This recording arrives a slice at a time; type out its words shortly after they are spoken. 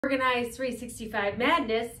Organized 365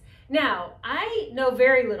 Madness. Now, I know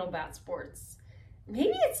very little about sports.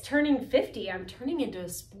 Maybe it's turning 50. I'm turning into a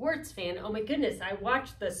sports fan. Oh my goodness, I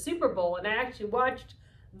watched the Super Bowl and I actually watched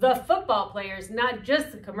the football players, not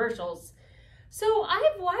just the commercials. So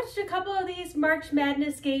I've watched a couple of these March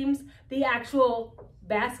Madness games, the actual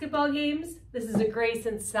basketball games. This is a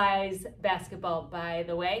Grayson size basketball, by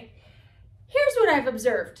the way. Here's what I've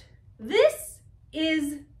observed. This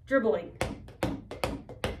is dribbling.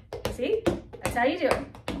 See? That's how you do it.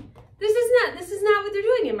 This is not what they're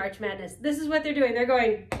doing in March Madness. This is what they're doing. They're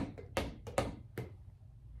going.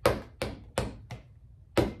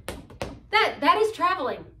 That is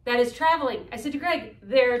traveling. That is traveling. I said to Greg,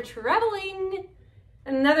 they're traveling.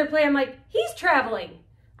 And another play, I'm like, he's traveling.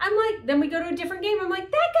 I'm like, then we go to a different game. I'm like,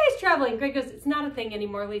 that guy's traveling. Greg goes, it's not a thing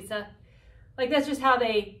anymore, Lisa. Like, that's just how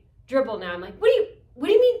they dribble now. I'm like, what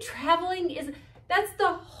do you mean traveling is? That's the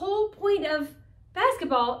whole point of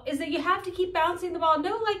basketball, is that you have to keep bouncing the ball,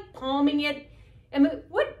 no like palming it. And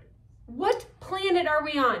what planet are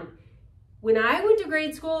we on? When I went to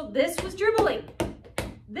grade school, this was dribbling.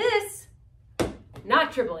 This,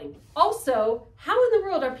 not dribbling. Also, how in the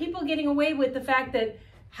world are people getting away with the fact that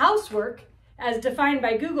housework, as defined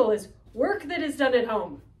by Google, is work that is done at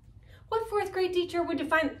home? What fourth grade teacher would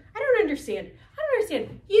define? I don't understand.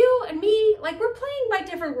 You and me, like, we're playing by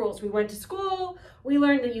different rules. We went to school. We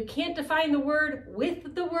learned that you can't define the word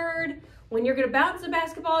with the word. When you're going to bounce the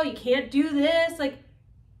basketball, you can't do this. Like,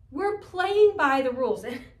 we're playing by the rules.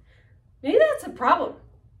 Maybe that's a problem.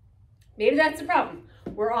 Maybe that's a problem.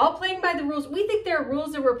 We're all playing by the rules. We think there are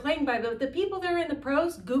rules that we're playing by, but the people that are in the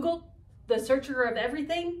pros, Google, the searcher of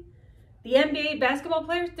everything, the NBA basketball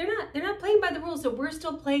players, they're not playing by the rules that we're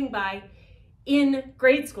still playing by in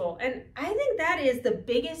grade school. And I think that is the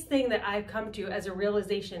biggest thing that I've come to as a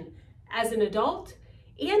realization as an adult,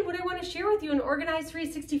 and what I want to share with you in Organized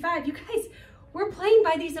 365. You guys, we're playing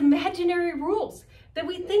by these imaginary rules that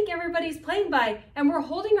we think everybody's playing by, and we're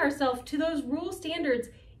holding ourselves to those rule standards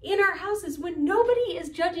in our houses when nobody is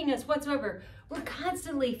judging us whatsoever. We're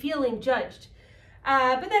constantly feeling judged.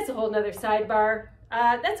 But that's a whole nother sidebar.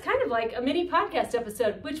 That's kind of like a mini podcast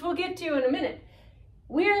episode, which we'll get to in a minute.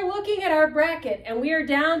 We're looking at our bracket, and we are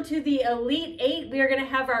down to the Elite Eight. We are going to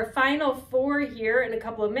have our Final Four here in a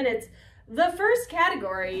couple of minutes. The first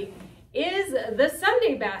category is the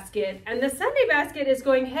Sunday Basket, and the Sunday Basket is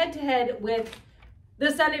going head-to-head with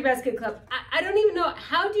the Sunday Basket Club. I don't even know,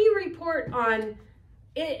 how do you report on,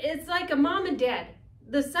 it's like a mom and dad.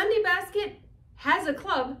 The Sunday Basket has a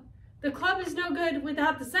club. The club is no good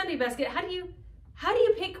without the Sunday Basket. How do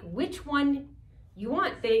you pick which one you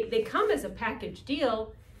want? They come as a package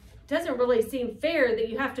deal. It doesn't really seem fair that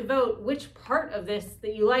you have to vote which part of this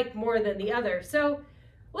that you like more than the other. So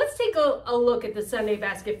let's take a look at the Sunday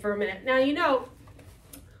Basket for a minute. Now, you know,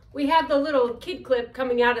 we have the little kid clip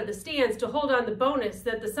coming out of the stands to hold on the bonus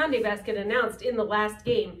that the Sunday Basket announced in the last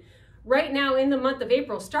game. Right now in the month of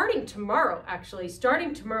April, starting tomorrow,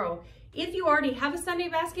 if you already have a Sunday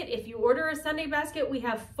Basket, if you order a Sunday Basket, we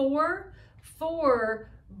have four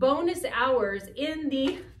bonus hours in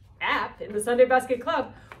the app, in the Sunday Basket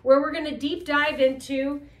Club, where we're going to deep dive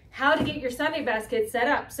into how to get your Sunday Basket set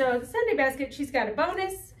up. So the Sunday Basket, she's got a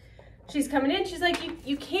bonus. She's coming in. She's like,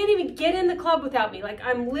 you can't even get in the club without me. Like,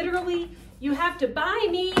 I'm literally, you have to buy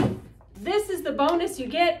me. This is the bonus you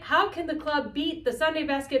get. How can the club beat the Sunday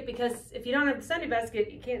Basket? Because if you don't have the Sunday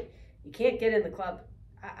Basket, you can't get in the club.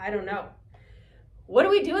 I don't know. What do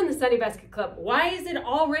we do in the Sunday Basket Club? Why is it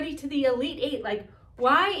already to the Elite Eight? Like,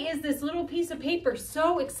 why is this little piece of paper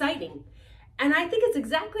so exciting? And I think it's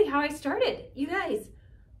exactly how I started. You guys,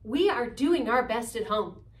 we are doing our best at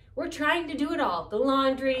home. We're trying to do it all. The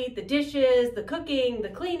laundry, the dishes, the cooking, the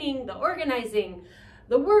cleaning, the organizing,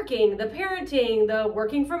 the working, the parenting, the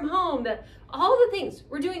working from home, all the things.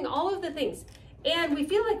 We're doing all of the things. And we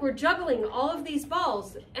feel like we're juggling all of these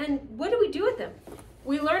balls. And what do we do with them?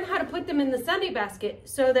 We learn how to put them in the Sunday Basket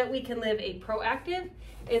so that we can live a proactive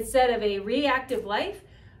instead of a reactive life.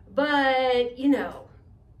 But, you know,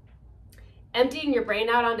 emptying your brain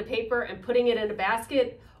out onto paper and putting it in a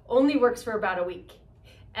basket only works for about a week.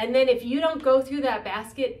 And then if you don't go through that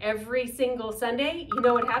basket every single Sunday, you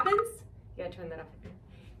know what happens? You gotta turn that off.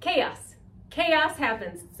 Chaos. Chaos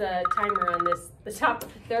happens. It's a timer on the top.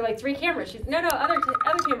 There are like 3 cameras. Other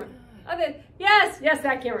camera. Yes,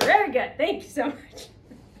 that camera. Very good. Thank you so much.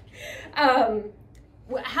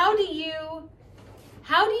 How do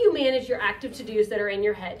you manage your active to-dos that are in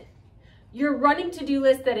your head? Your running to-do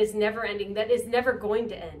list that is never ending, that is never going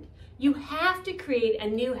to end. You have to create a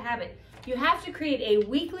new habit. You have to create a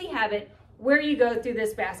weekly habit where you go through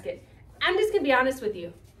this basket. I'm just gonna be honest with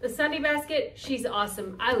you. The Sunday Basket, she's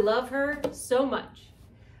awesome. I love her so much.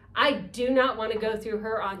 I do not want to go through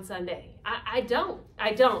her on Sunday. I don't.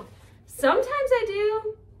 Sometimes I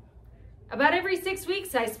do. About every 6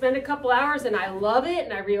 weeks, I spend a couple hours and I love it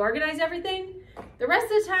and I reorganize everything. The rest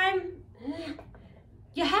of the time,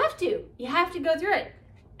 you have to go through it.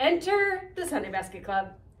 Enter the Sunday Basket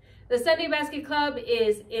Club. The Sunday Basket Club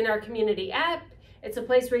is in our community app. It's a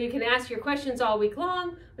place where you can ask your questions all week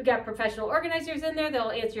long. We've got professional organizers in there.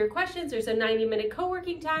 They'll answer your questions. There's a 90-minute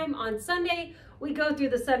co-working time on Sunday. We go through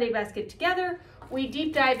the Sunday Basket together. We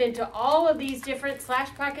deep dive into all of these different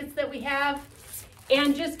slash pockets that we have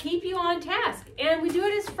and just keep you on task. And we do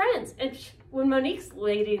it as friends. And when Monique's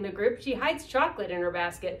leading the group, she hides chocolate in her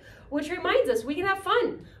basket, which reminds us we can have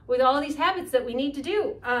fun with all these habits that we need to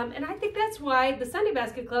do. And I think that's why the Sunday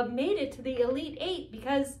Basket Club made it to the Elite 8,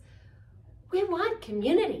 because we want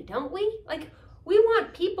community, don't we? Like, we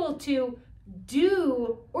want people to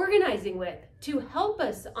do organizing with, to help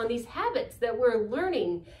us on these habits that we're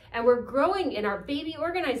learning and we're growing in our baby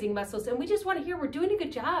organizing muscles. And we just want to hear we're doing a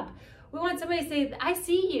good job. We want somebody to say, I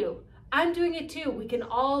see you. I'm doing it too. We can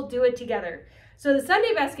all do it together. So the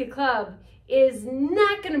Sunday Basket Club is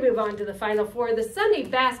not going to move on to the Final Four. The Sunday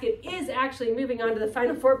Basket is actually moving on to the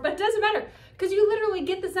Final Four, but it doesn't matter because you literally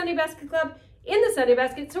get the Sunday Basket Club in the Sunday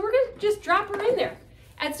Basket. So we're going to just drop her in there.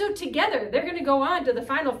 And so together, they're going to go on to the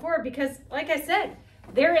Final Four because, like I said,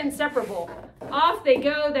 they're inseparable. Off they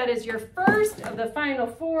go. That is your first of the Final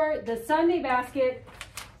Four, the Sunday Basket.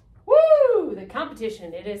 Woo! The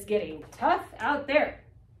competition, it is getting tough out there.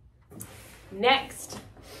 Next,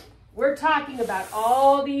 we're talking about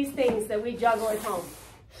all these things that we juggle at home.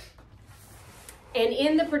 And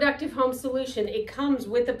in the Productive Home Solution, it comes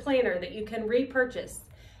with a planner that you can repurchase.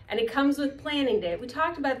 And it comes with planning day. We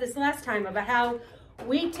talked about this last time about how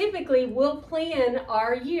we typically will plan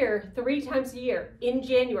our year 3 times a year in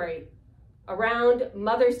January around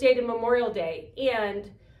Mother's Day to Memorial Day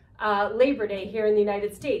and Labor Day here in the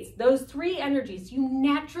United States. Those 3 energies you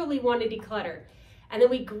naturally want to declutter. And then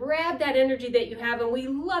we grab that energy that you have and we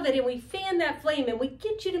love it and we fan that flame and we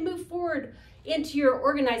get you to move forward into your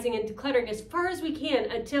organizing and decluttering as far as we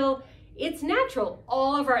can until it's natural.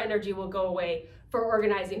 All of our energy will go away for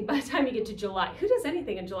organizing by the time you get to July. Who does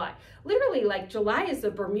anything in July? Literally, like, July is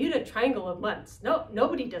the Bermuda Triangle of months. No,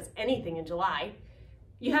 nobody does anything in July.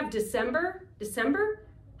 You have December,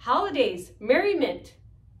 holidays, merriment,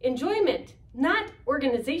 enjoyment, not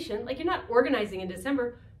organization. Like, you're not organizing in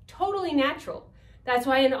December, totally natural. That's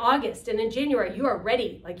why in August and in January, you are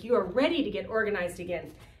ready. Like, you are ready to get organized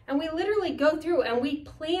again. And we literally go through and we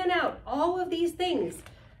plan out all of these things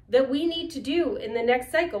that we need to do in the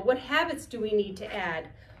next cycle. What habits do we need to add?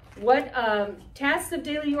 What tasks of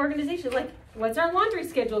daily organization? Like, what's our laundry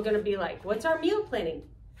schedule gonna be like? What's our meal planning?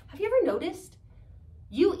 Have you ever noticed?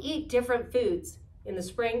 You eat different foods in the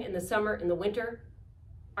spring, in the summer, in the winter.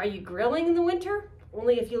 Are you grilling in the winter?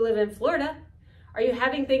 Only if you live in Florida. Are you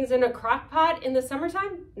having things in a crock pot in the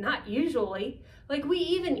summertime? Not usually. Like, we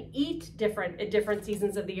even eat different at different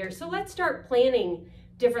seasons of the year. So let's start planning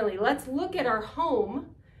differently. Let's look at our home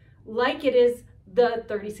like it is the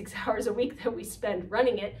 36 hours a week that we spend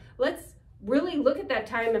running it. Let's really look at that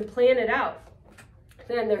time and plan it out.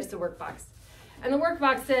 Then there's the workbox. And the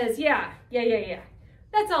workbox says, yeah.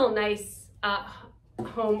 That's all nice,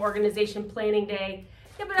 home organization planning day.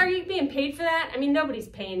 Yeah, but are you being paid for that? I mean, nobody's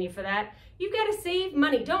paying you for that. You've got to save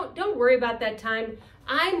money. Don't worry about that time.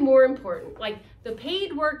 I'm more important. Like, the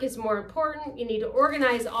paid work is more important. You need to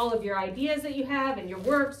organize all of your ideas that you have and your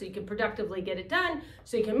work so you can productively get it done,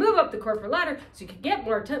 so you can move up the corporate ladder, so you can get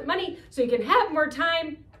more money, so you can have more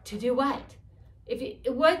time to do what?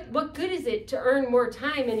 What good is it to earn more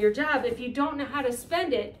time in your job if you don't know how to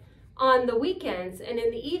spend it on the weekends and in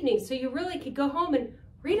the evenings so you really could go home and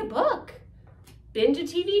read a book? Binge a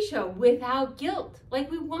TV show without guilt. Like,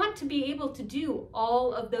 we want to be able to do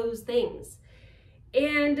all of those things.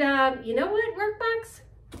 And you know what, Workbox?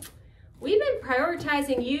 We've been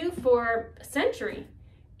prioritizing you for a century.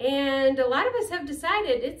 And a lot of us have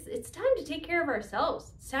decided it's time to take care of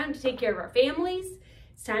ourselves. It's time to take care of our families.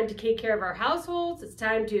 It's time to take care of our households. It's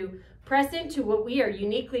time to press into what we are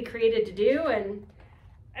uniquely created to do. And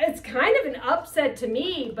it's kind of an upset to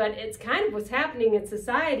me, but it's kind of what's happening in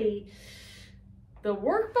society. The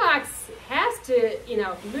Workbox has to,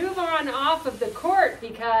 move on off of the court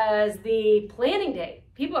because the planning day,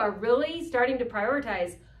 people are really starting to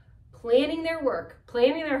prioritize planning their work,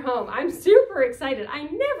 planning their home. I'm super excited. I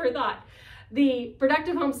never thought the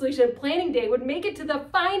Productive Home Solution Planning Day would make it to the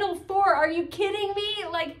Final Four. Are you kidding me?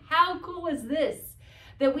 Like, how cool is this?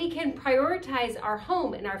 That we can prioritize our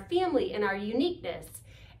home and our family and our uniqueness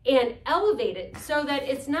and elevate it so that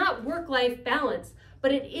it's not work-life balance,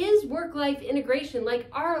 but it is work-life integration. Like,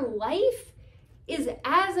 our life is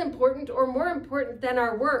as important or more important than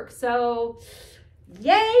our work. So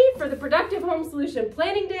yay for the Productive Home Solution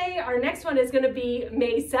Planning Day. Our next one is going to be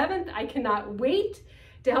May 7th. I cannot wait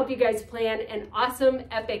to help you guys plan an awesome,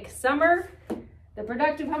 epic summer. The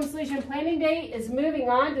Productive Home Solution Planning Day is moving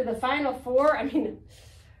on to the final four. I mean,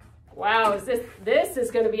 wow, this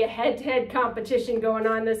is going to be a head-to-head competition going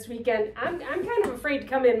on this weekend. I'm kind of afraid to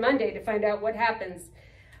come in Monday to find out what happens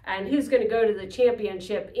and who's going to go to the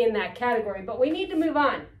championship in that category. But we need to move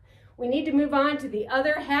on. We need to move on to the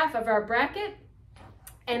other half of our bracket.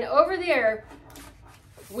 And over there,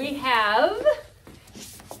 we have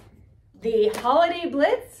the Holiday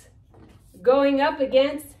Blitz going up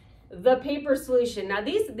against the Paper Solution. Now,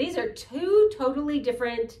 these are two totally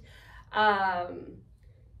different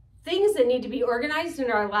things that need to be organized in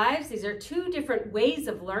our lives. These are two different ways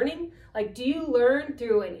of learning. Like, do you learn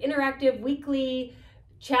through an interactive weekly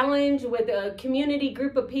challenge with a community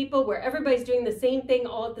group of people where everybody's doing the same thing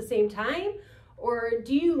all at the same time? Or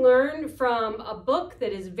do you learn from a book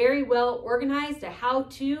that is very well organized, a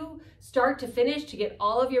how-to start to finish to get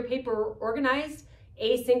all of your paper organized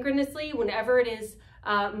asynchronously whenever it is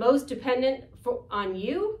most dependent on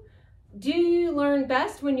you? Do you learn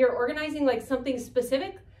best when you're organizing like something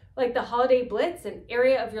specific, like the Holiday Blitz, an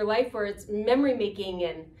area of your life where it's memory making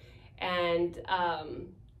and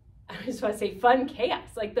I just want to say fun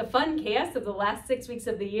chaos, like the fun chaos of the last 6 weeks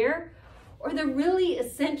of the year, or the really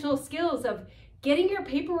essential skills of getting your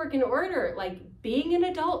paperwork in order, like being an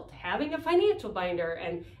adult, having a financial binder,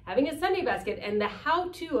 and having a Sunday basket, and the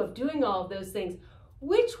how-to of doing all of those things.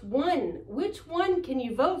 Which one can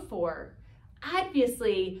you vote for?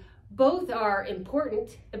 Obviously, both are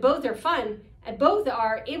important, both are fun, and both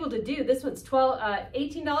are able to do. This one's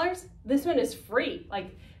 $18. This one is free.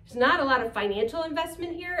 Like, there's not a lot of financial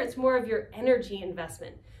investment here. It's more of your energy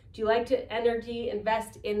investment. Do you like to energy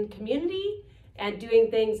invest in community and doing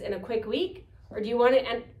things in a quick week? Or do you want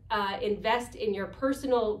to invest in your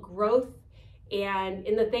personal growth and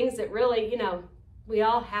in the things that really, you know, we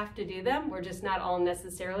all have to do them. We're just not all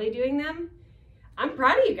necessarily doing them. I'm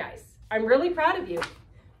proud of you guys. I'm really proud of you.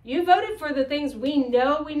 You voted for the things we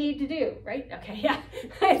know we need to do, right? Okay, yeah,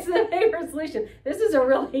 it's the Paper Solution. This is a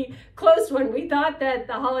really close one. We thought that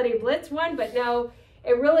the Holiday Blitz won, but no,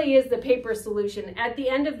 it really is the Paper Solution. At the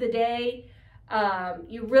end of the day,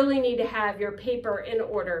 you really need to have your paper in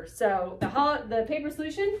order. So the Paper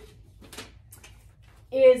Solution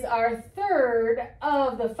is our third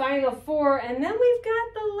of the final four. And then we've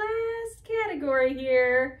got the last category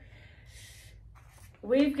here.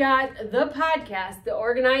 We've got the podcast, the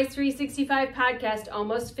Organized 365 podcast,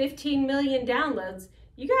 almost 15 million downloads.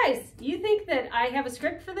 You guys, you think that I have a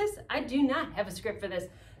script for this? I do not have a script for this.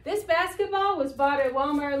 This basketball was bought at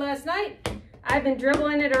Walmart last night. I've been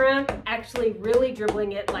dribbling it around, actually really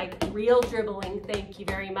dribbling it, like real dribbling, thank you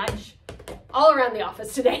very much, all around the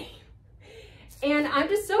office today. And I'm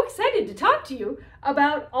just so excited to talk to you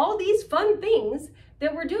about all these fun things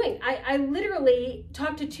that we're doing. I literally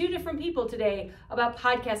talked to 2 different people today about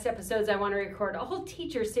podcast episodes I want to record, a whole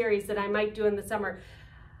teacher series that I might do in the summer.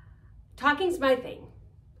 Talking's my thing.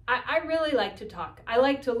 I really like to talk. I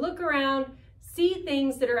like to look around, see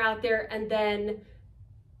things that are out there, and then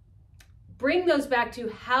bring those back to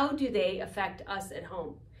how do they affect us at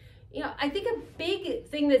home. You know, I think a big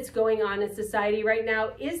thing that's going on in society right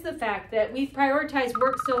now is the fact that we've prioritized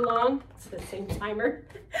work so long. It's the same timer.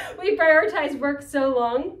 We prioritize work so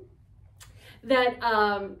long that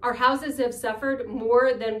our houses have suffered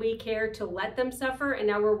more than we care to let them suffer. And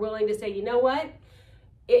now we're willing to say, you know what?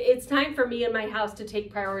 It's time for me and my house to take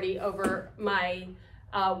priority over my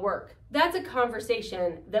work. That's a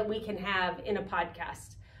conversation that we can have in a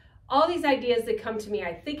podcast. All these ideas that come to me,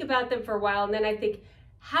 I think about them for a while, and then I think,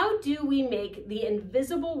 how do we make the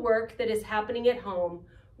invisible work that is happening at home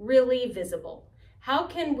really visible? How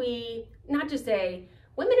can we not just say,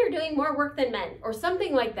 women are doing more work than men, or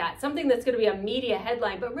something like that, something that's going to be a media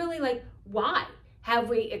headline, but really like, why? Have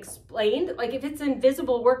we explained? Like, if it's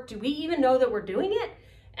invisible work, do we even know that we're doing it?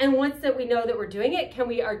 And once that we know that we're doing it, can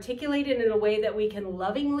we articulate it in a way that we can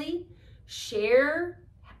lovingly share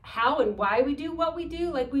how and why we do what we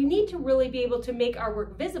do? Like, we need to really be able to make our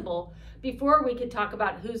work visible before we can talk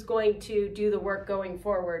about who's going to do the work going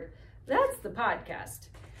forward. That's the podcast.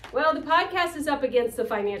 Well, the podcast is up against the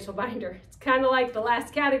financial binder. It's kind of like the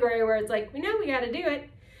last category where it's like, we know we got to do it.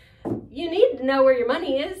 You need to know where your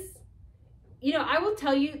money is. You know, I will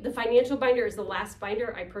tell you, the financial binder is the last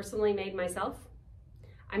binder I personally made myself.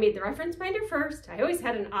 I made the reference binder first. I always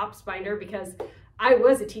had an ops binder because I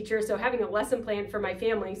was a teacher, so having a lesson plan for my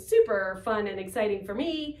family, super fun and exciting for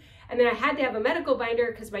me. And then I had to have a medical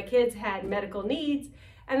binder because my kids had medical needs.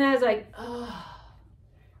 And then I was like, oh,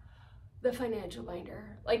 the financial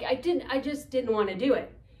binder. Like I just didn't want to do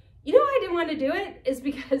it. You know why I didn't want to do it is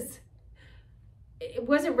because it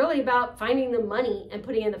wasn't really about finding the money and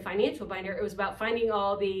putting in the financial binder. It was about finding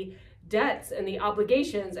all the debts and the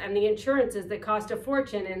obligations and the insurances that cost a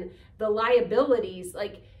fortune and the liabilities.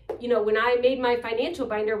 Like, you know, when I made my financial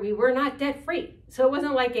binder, we were not debt free. So it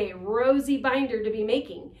wasn't like a rosy binder to be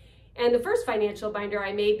making. And the first financial binder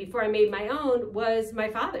I made before I made my own was my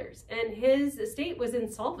father's, and his estate was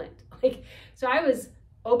insolvent. Like, so I was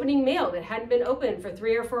opening mail that hadn't been opened for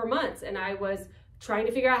 3 or 4 months, and I was trying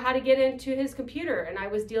to figure out how to get into his computer, and I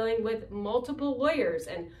was dealing with multiple lawyers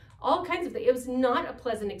and all kinds of things. It was not a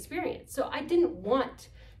pleasant experience. So I didn't want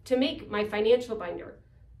to make my financial binder.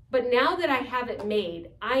 But now that I have it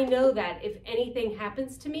made, I know that if anything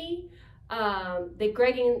happens to me, that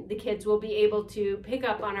Greg and the kids will be able to pick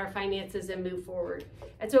up on our finances and move forward.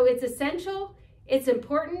 And so it's essential, it's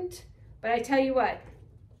important, but I tell you what,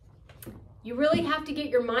 you really have to get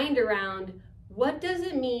your mind around what does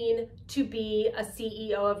it mean to be a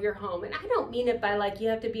CEO of your home? And I don't mean it by like you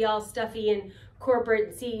have to be all stuffy and corporate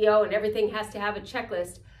and CEO and everything has to have a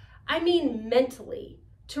checklist. I mean mentally,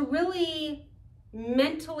 to really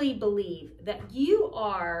mentally believe that you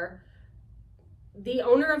are the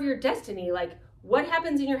owner of your destiny. Like what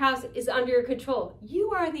happens in your house is under your control.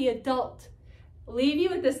 You are the adult. I'll leave you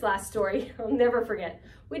with this last story. I'll never forget.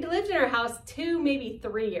 We'd lived in our house 2, maybe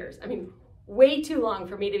 3 years. I mean, way too long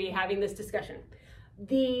for me to be having this discussion.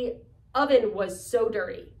 The oven was so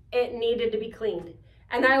dirty. It needed to be cleaned.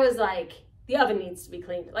 And I was like, the oven needs to be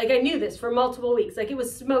cleaned. Like I knew this for multiple weeks. Like it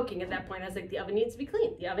was smoking at that point. I was like, the oven needs to be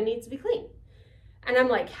cleaned. The oven needs to be cleaned. And I'm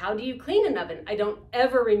like, how do you clean an oven? I don't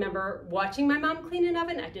ever remember watching my mom clean an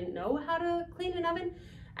oven. I didn't know how to clean an oven.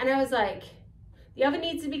 And I was like, the oven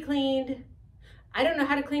needs to be cleaned. I don't know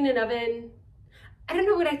how to clean an oven. I don't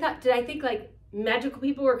know what I thought. Did I think like magical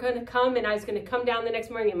people were going to come and I was going to come down the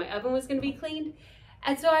next morning and my oven was going to be cleaned?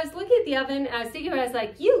 And so I was looking at the oven and I was thinking, I was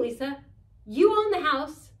like, you, Lisa, you own the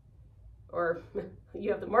house, or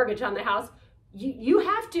you have the mortgage on the house. You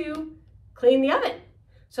have to clean the oven.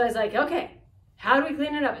 So I was like, okay. How do we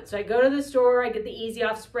clean an oven? So I go to the store, I get the Easy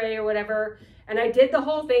Off spray or whatever, and I did the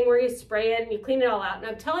whole thing where you spray it and you clean it all out. And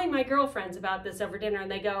I'm telling my girlfriends about this over dinner and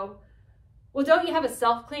they go, well, don't you have a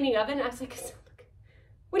self-cleaning oven? I was like,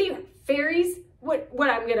 what do you have, fairies? What,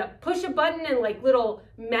 I'm gonna push a button and like little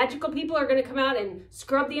magical people are gonna come out and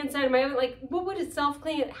scrub the inside of my oven? Like, what would it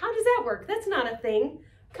self-clean? How does that work? That's not a thing.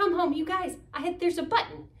 Come home, you guys, there's a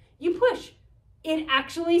button. You push. It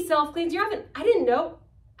actually self-cleans your oven. I didn't know.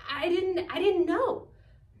 I didn't know.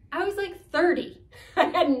 I was like 30. I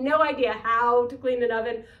had no idea how to clean an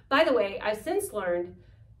oven. By the way, I've since learned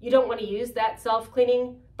you don't want to use that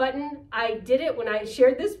self-cleaning button. I did it when I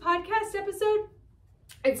shared this podcast episode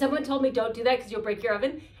and someone told me don't do that because you'll break your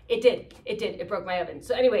oven. It did. It broke my oven.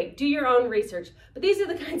 So anyway, do your own research. But these are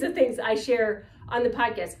the kinds of things I share on the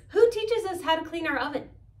podcast. Who teaches us how to clean our oven?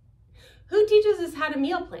 Who teaches us how to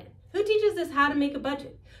meal plan? Who teaches us how to make a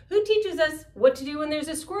budget? Who teaches us what to do when there's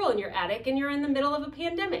a squirrel in your attic and you're in the middle of a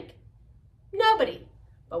pandemic? Nobody.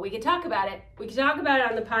 But we can talk about it. We can talk about it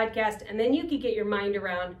on the podcast, and then you can get your mind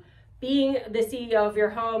around being the CEO of your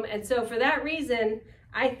home. And so for that reason,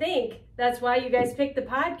 I think that's why you guys picked the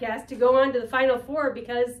podcast to go on to the Final Four,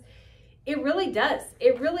 because it really does.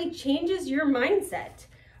 It really changes your mindset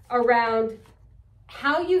around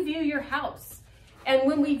how you view your house. And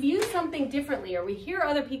when we view something differently, or we hear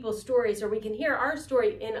other people's stories, or we can hear our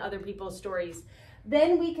story in other people's stories,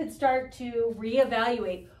 then we could start to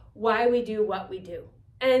reevaluate why we do what we do.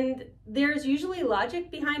 And there's usually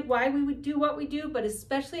logic behind why we would do what we do, but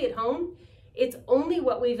especially at home, it's only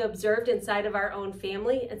what we've observed inside of our own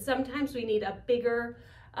family. And sometimes we need a bigger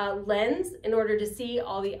lens in order to see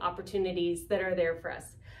all the opportunities that are there for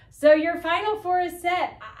us. So your Final Four is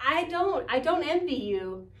set. I don't envy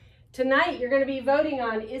you. Tonight, you're going to be voting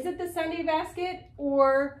on, is it the Sunday basket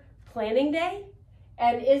or planning day?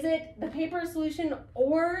 And is it the paper solution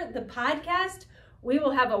or the podcast? We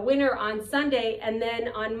will have a winner on Sunday, and then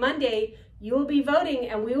on Monday, you will be voting,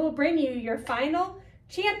 and we will bring you your final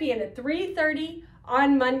champion at 3:30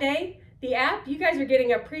 on Monday. The app, you guys are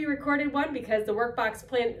getting a pre-recorded one because the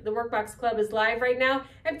Workbox Club is live right now.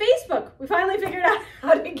 And Facebook, we finally figured out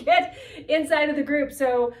how to get inside of the group.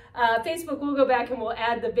 So Facebook, we'll go back and we'll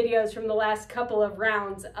add the videos from the last couple of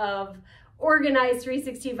rounds of organized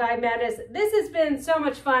 365 Madness. This has been so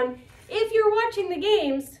much fun. If you're watching the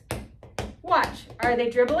games, watch. Are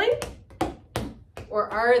they dribbling or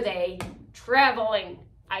are they traveling.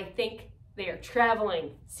 I think they are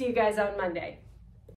traveling. See you guys on Monday.